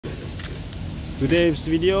Today's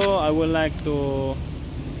video I would like to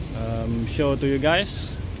show to you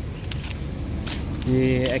guys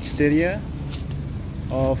the exterior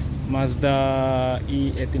of Mazda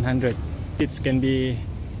E1800. It can be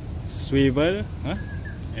swivel,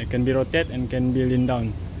 it can be rotate and can be lean down,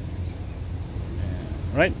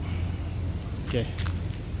 right? Okay,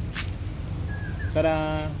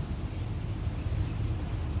 ta-da!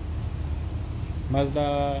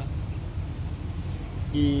 Mazda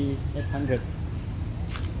E1800.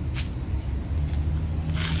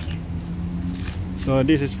 So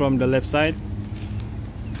this is from the left side.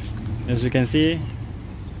 As you can see,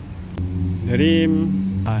 the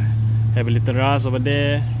rim have a little rust over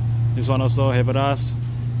there. This one also have a rust.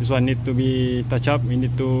 This one need to be touched up. We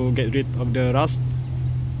need to get rid of the rust.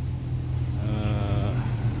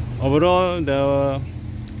 Overall, the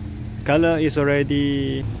color is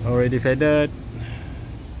already faded.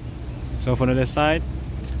 So from the left side,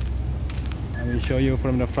 I will show you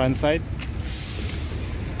from the front side.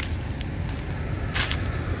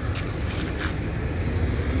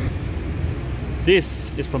 This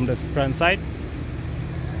is from the front side.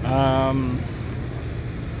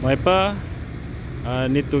 Wiper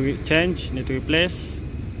need to change, need to replace.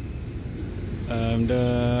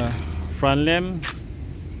 The front lamp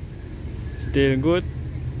still good.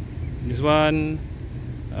 This one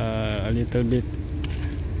a little bit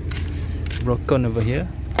broken over here.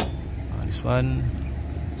 This one,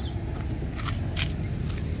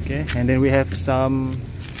 okay. And then we have some,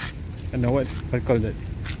 I don't know what call that,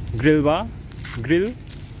 grill bar. Grill.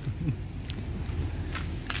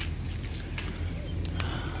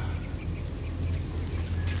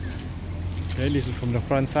 Okay, this is from the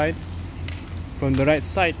front side. From the right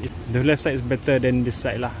side, the left side is better than this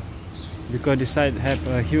side lah, because this side have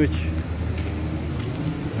a huge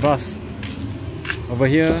rust over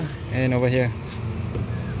here and over here,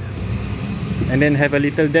 and then have a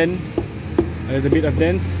little dent, a little bit of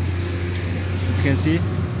dent. You can see.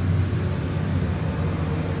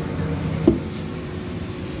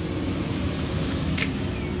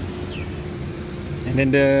 And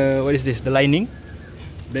then the, what is this? The lining.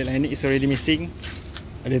 The lining is already missing.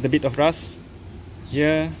 A little bit of rust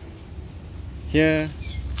here, here,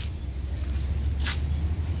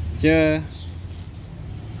 here.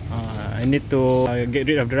 I need to get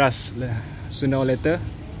rid of the rust sooner or later,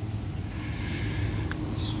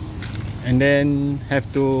 and then have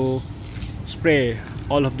to spray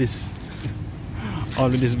all of this, all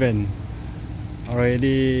of this van.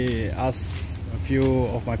 Already asked a few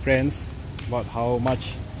of my friends about how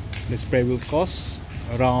much the spray will cost.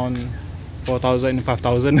 Around 4,000 and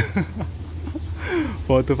 5,000.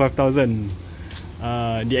 4 to 5,000.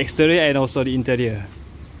 The exterior and also the interior.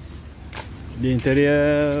 The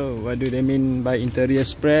interior, what do they mean by interior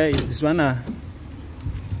spray? Is this one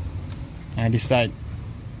and this side,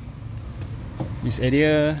 this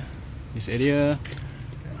area, this area,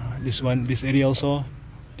 this one, this area also,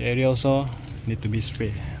 the area also need to be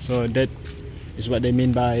sprayed. So that is what they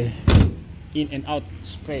mean by in and out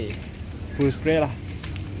spray, full spray lah.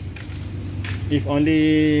 If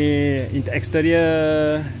only in the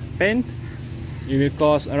exterior paint, it will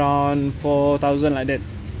cost around 4,000 like that.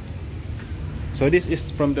 So this is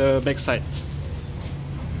from the back side.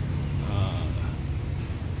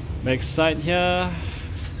 Back side here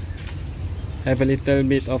have a little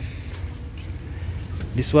bit of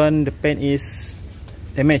this one. The paint is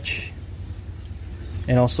damaged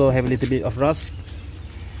and also have a little bit of rust.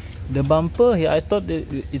 The bumper here, I thought that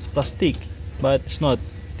it's plastic, but it's not.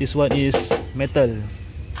 This one is metal,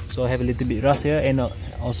 so I have a little bit rust here, and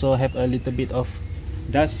also have a little bit of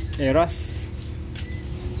dust and rust.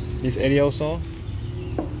 This area also.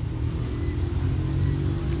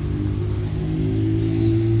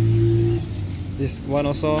 This one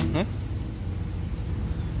also.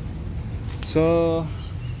 So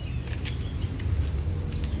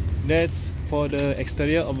that's for the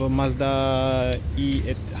exterior of a Mazda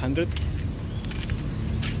E1800.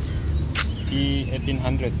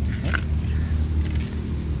 E1800.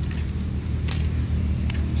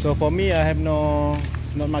 So for me, I have not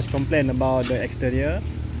much complaint about the exterior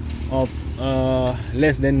of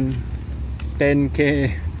less than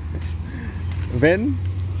 10k van.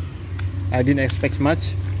 I didn't expect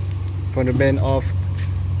much from the van of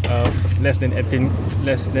less than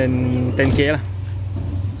 10k lah.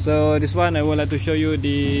 So this one I would like to show you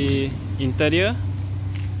the interior.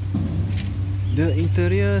 The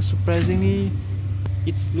interior, surprisingly,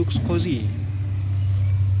 it looks cozy.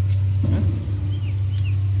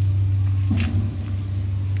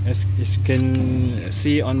 As you can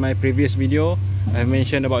see on my previous video, I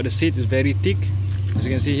mentioned about the seat is very thick, as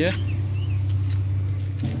you can see here.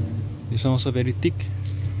 This one also very thick,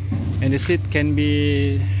 and the seat can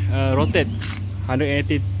be rotate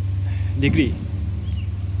 180 degree.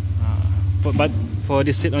 But for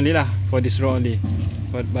this seat only lah, for this row only.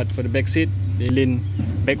 But for the back seat, they lean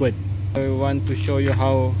backward. I want to show you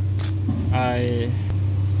how I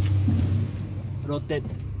rotate.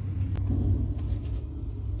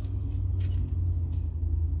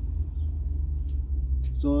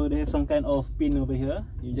 So they have some kind of pin over here.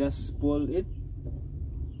 You just pull it.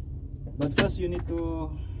 But first you need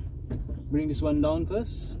to bring this one down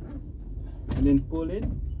first, and then pull it,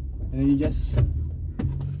 and then you just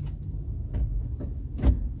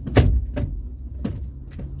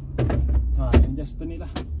and just turn it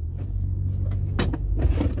lah.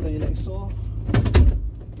 Turn it like so,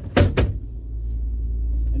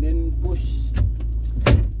 and then push.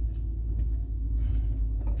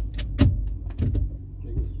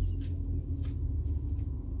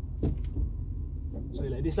 So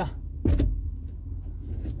like this lah.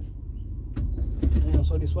 And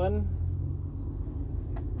also this one,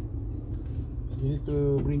 you need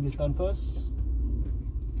to bring this down first.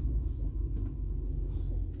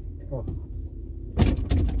 Oh.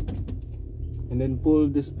 And then pull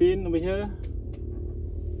this pin over here,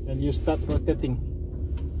 and you start rotating.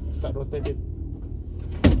 Start rotate it.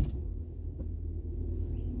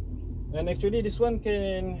 And actually this one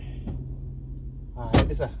can like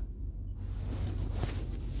this lah.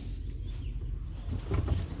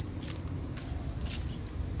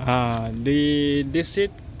 This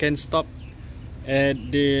seat can stop at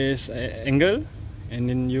this angle, and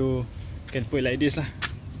then you can put it like this lah.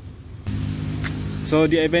 So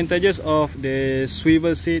the advantages of the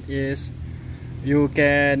swivel seat is you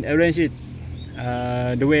can arrange it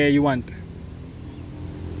the way you want.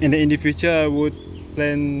 And in the future I would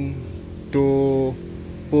plan to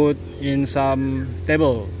put in some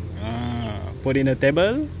table, put in a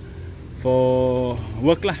table for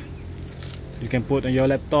work lah. You can put on your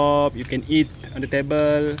laptop, you can eat on the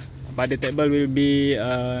table, but the table will be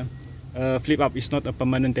flip up. It's not a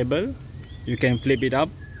permanent table. You can flip it up.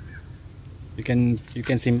 You can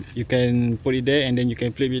put it there, and then you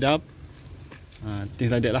can flip it up.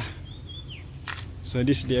 Things like that lah. So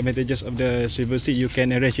this is the advantages of the swivel seat. You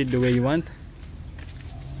can arrange it the way you want.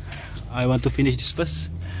 I want to finish this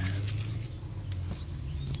first.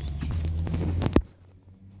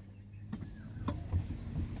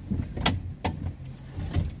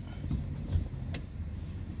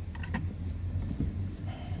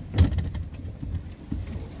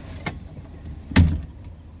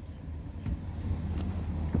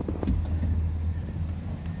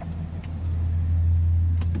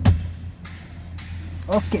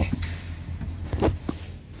 Okay.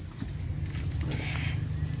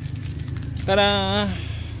 Ta-da!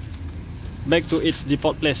 Back to its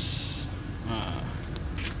default place.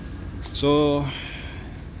 So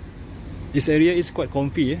this area is quite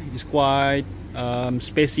comfy. It's quite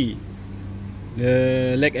spacey.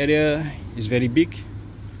 The leg area is very big.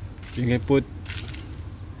 You can put,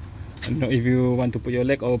 I don't know if you want to put your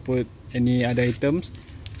leg or put any other items,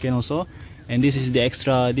 you can also. And this is the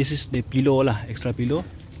extra, this is the pillow lah, extra pillow.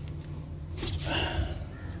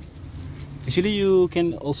 Actually you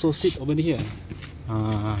can also sit over here.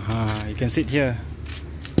 You can sit here.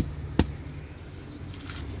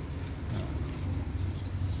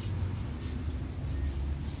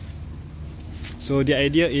 So the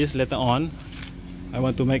idea is later on I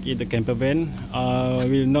want to make it a camper van. I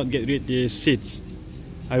will not get rid of the seats.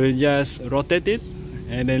 I will just rotate it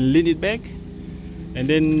and then lean it back. And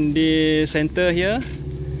then the center here,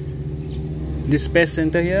 this space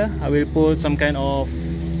center here, I will put some kind of,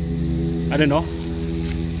 I don't know,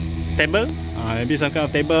 table, maybe some kind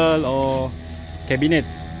of table or cabinets,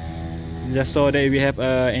 just so that we have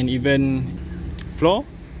an even floor,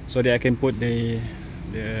 so that I can put the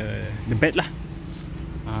bed lah,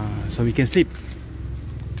 so we can sleep.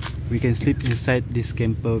 We can sleep inside this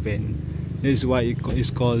camper van. This is why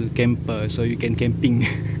it's called camper, so you can camping.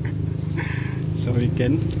 So we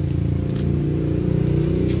can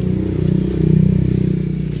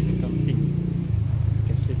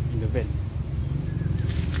sleep in the van.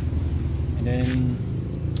 And then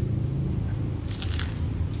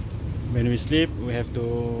when we sleep, we have to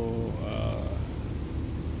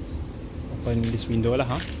open this window lah,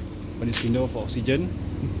 open this window for oxygen.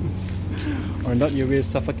 Or not, you will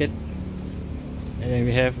suffocate. And then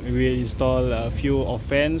we will install a few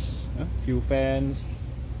fans,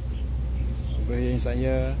 over here inside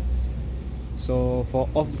here. So for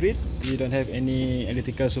off-grid, we don't have any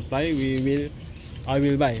electrical supply. I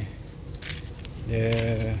will buy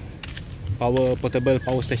the portable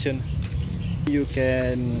power station. You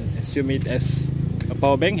can assume it as a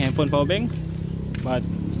power bank, handphone power bank, but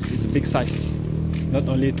it's a big size. Not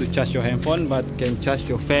only to charge your handphone, but can charge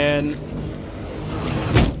your fan,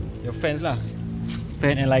 your fans lah,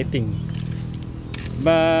 fan and lighting.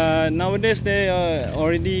 But nowadays they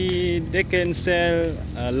can sell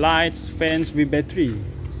lights, fans with battery,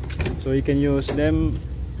 so you can use them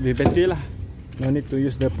with battery lah. No need to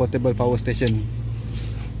use the portable power station.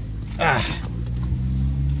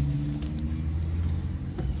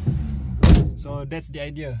 So that's the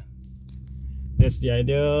idea. That's the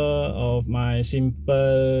idea of my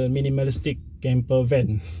simple minimalistic camper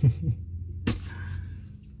van.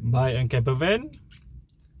 Buy a camper van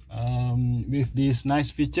with this nice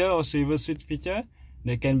feature or silver seat feature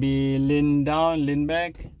that can be lean down, lean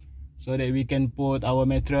back, so that we can put our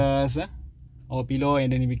mattress or pillow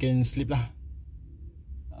and then we can sleep lah.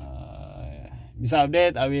 Beside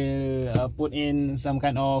that, I will put in some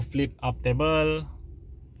kind of flip up table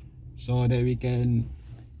so that we can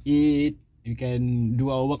eat, we can do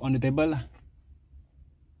our work on the table lah.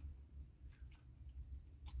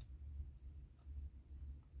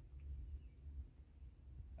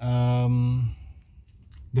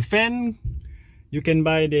 The fan, you can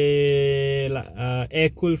buy the air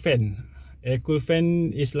cool fan. Air cool fan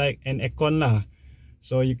is like an aircon lah.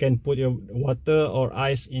 So you can put your water or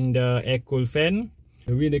ice in the air cool fan.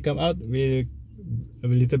 The wind that come out will a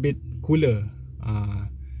little bit cooler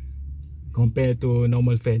compared to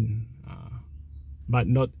normal fan, but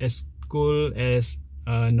not as cool as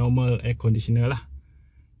a normal air conditioner lah.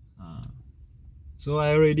 So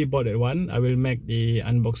I already bought that one. I will make the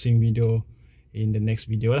unboxing video in the next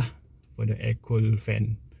video lah for the air cool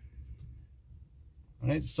fan.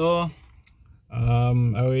 Alright, so I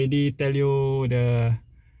already tell you the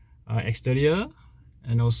exterior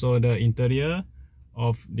and also the interior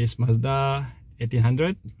of this Mazda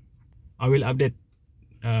 1800. I will update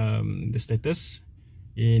the status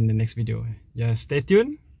in the next video. Just stay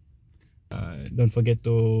tuned. Don't forget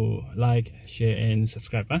to like, share and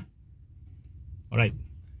subscribe. Alright,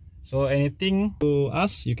 so anything to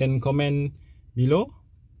ask, you can comment below.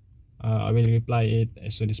 I will reply it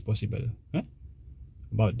as soon as possible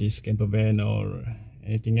about this camper van or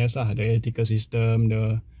anything else lah, the electrical system,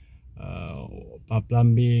 the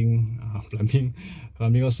plumbing.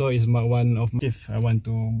 Plumbing also is one of my, if I want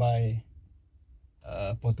to buy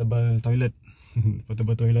a portable toilet.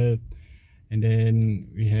 Portable toilet, and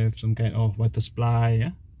then we have some kind of water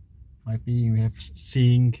supply, piping. We have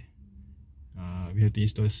sink. We have to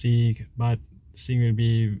install sink, but sink will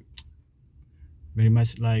be very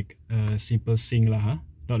much like a simple sink lah,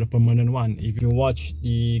 not a permanent one. If you watch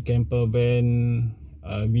the camper van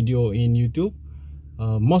video in YouTube,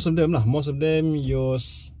 most of them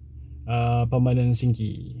use permanent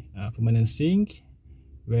sink,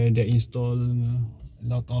 where they install a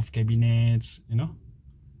lot of cabinets, you know.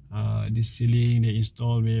 This ceiling they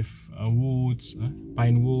install with woods,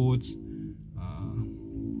 pine woods.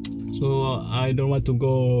 So I don't want to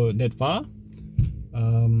go that far,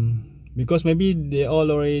 because maybe they all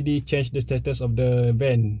already changed the status of the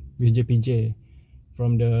van with JPJ.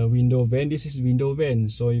 From the window van, this is window van,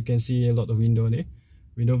 so you can see a lot of window there.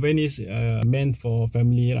 Window van is meant for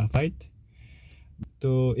family right?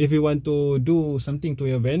 So if you want to do something to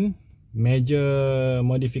your van, major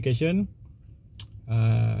modification,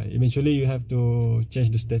 eventually you have to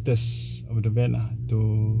change the status of the van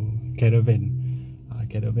to caravan.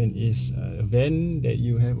 Caravan is a van that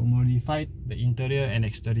you have modified the interior and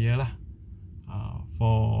exterior lah,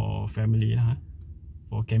 for family lah,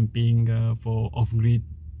 for camping, for off-grid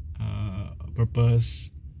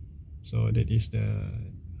purpose. So that is the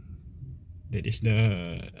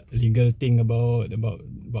legal thing about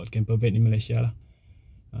camper van in Malaysia lah.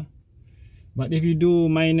 But if you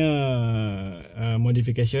do minor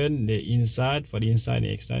modification, the inside for the inside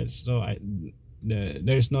and outside, so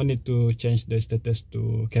there is no need to change the status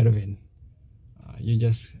to caravan. You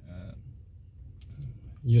just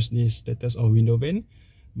use this status of window van,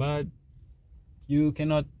 but you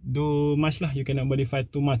cannot do much lah. You cannot modify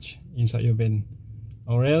too much inside your van,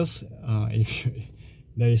 or else if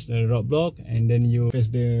there is a roadblock and then you face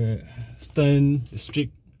the stern,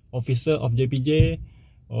 strict officer of JPJ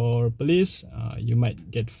or police, you might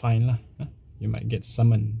get fined lah. You might get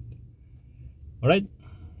summoned. Alright,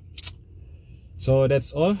 so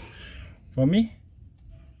that's all for me.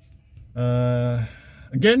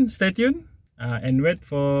 Again, stay tuned and wait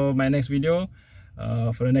for my next video,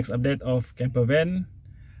 for the next update of camper van.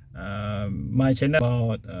 My channel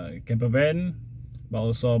about camper van, but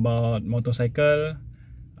also about motorcycle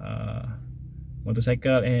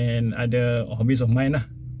and other hobbies of mine lah.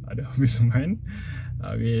 Other hobbies of mine,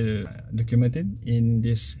 I will document it in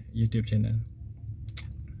this YouTube channel.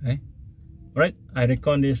 Alright, I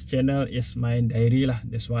reckon this channel is my diary lah.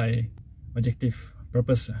 That's why objective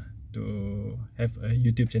purpose to have a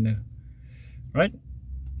YouTube channel. Right?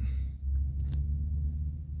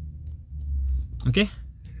 Okay,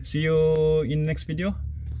 see you in the next video.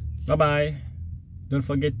 Bye bye. Don't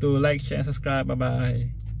forget to like, share and subscribe. Bye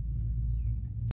bye.